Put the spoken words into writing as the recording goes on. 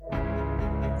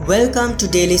Welcome to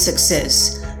Daily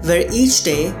Success, where each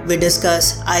day we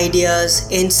discuss ideas,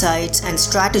 insights, and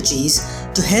strategies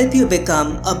to help you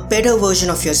become a better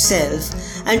version of yourself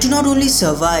and to not only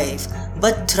survive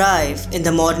but thrive in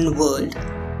the modern world.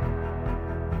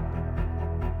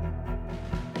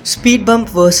 Speed bump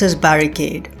versus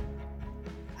barricade.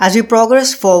 As we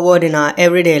progress forward in our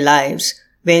everyday lives,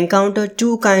 we encounter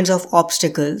two kinds of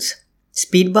obstacles: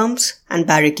 speed bumps and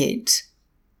barricades.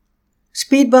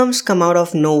 Speed bumps come out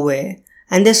of nowhere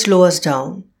and they slow us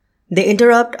down. They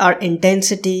interrupt our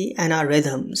intensity and our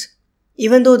rhythms.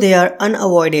 Even though they are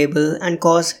unavoidable and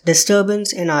cause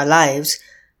disturbance in our lives,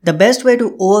 the best way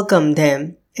to overcome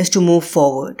them is to move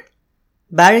forward.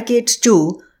 Barricades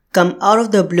too come out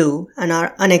of the blue and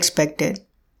are unexpected.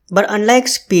 But unlike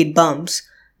speed bumps,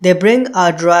 they bring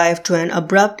our drive to an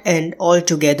abrupt end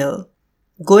altogether.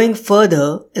 Going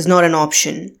further is not an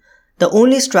option. The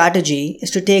only strategy is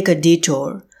to take a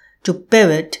detour, to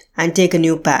pivot and take a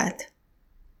new path.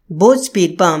 Both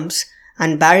speed bumps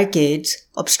and barricades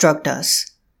obstruct us.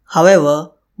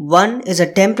 However, one is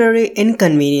a temporary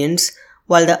inconvenience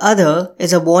while the other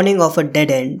is a warning of a dead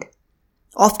end.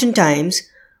 Oftentimes,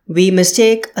 we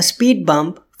mistake a speed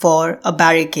bump for a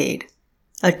barricade,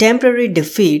 a temporary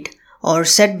defeat or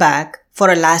setback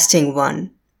for a lasting one.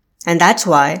 And that's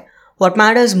why what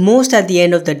matters most at the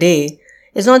end of the day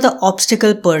is not the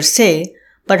obstacle per se,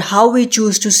 but how we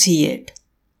choose to see it.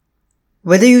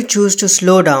 Whether you choose to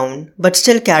slow down but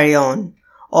still carry on,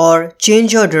 or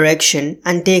change your direction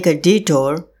and take a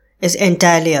detour, is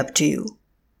entirely up to you.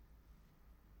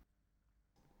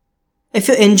 If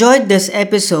you enjoyed this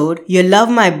episode, you'll love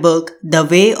my book, The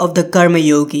Way of the Karma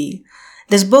Yogi.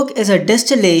 This book is a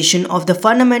distillation of the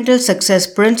fundamental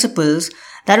success principles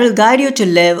that will guide you to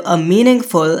live a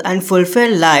meaningful and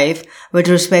fulfilled life with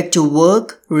respect to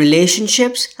work,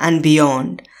 relationships, and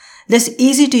beyond. This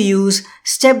easy-to-use,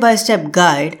 step-by-step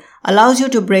guide allows you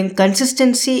to bring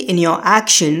consistency in your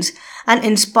actions and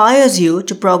inspires you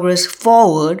to progress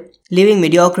forward, leaving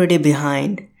mediocrity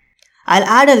behind. I'll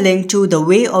add a link to The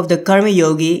Way of the Karma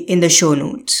Yogi in the show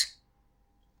notes.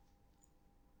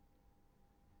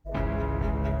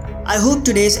 I hope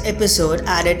today's episode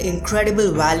added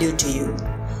incredible value to you.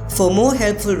 For more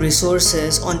helpful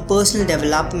resources on personal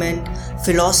development,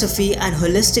 philosophy, and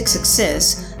holistic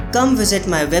success, come visit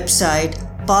my website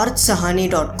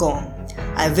parthsahani.com.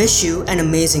 I wish you an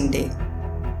amazing day.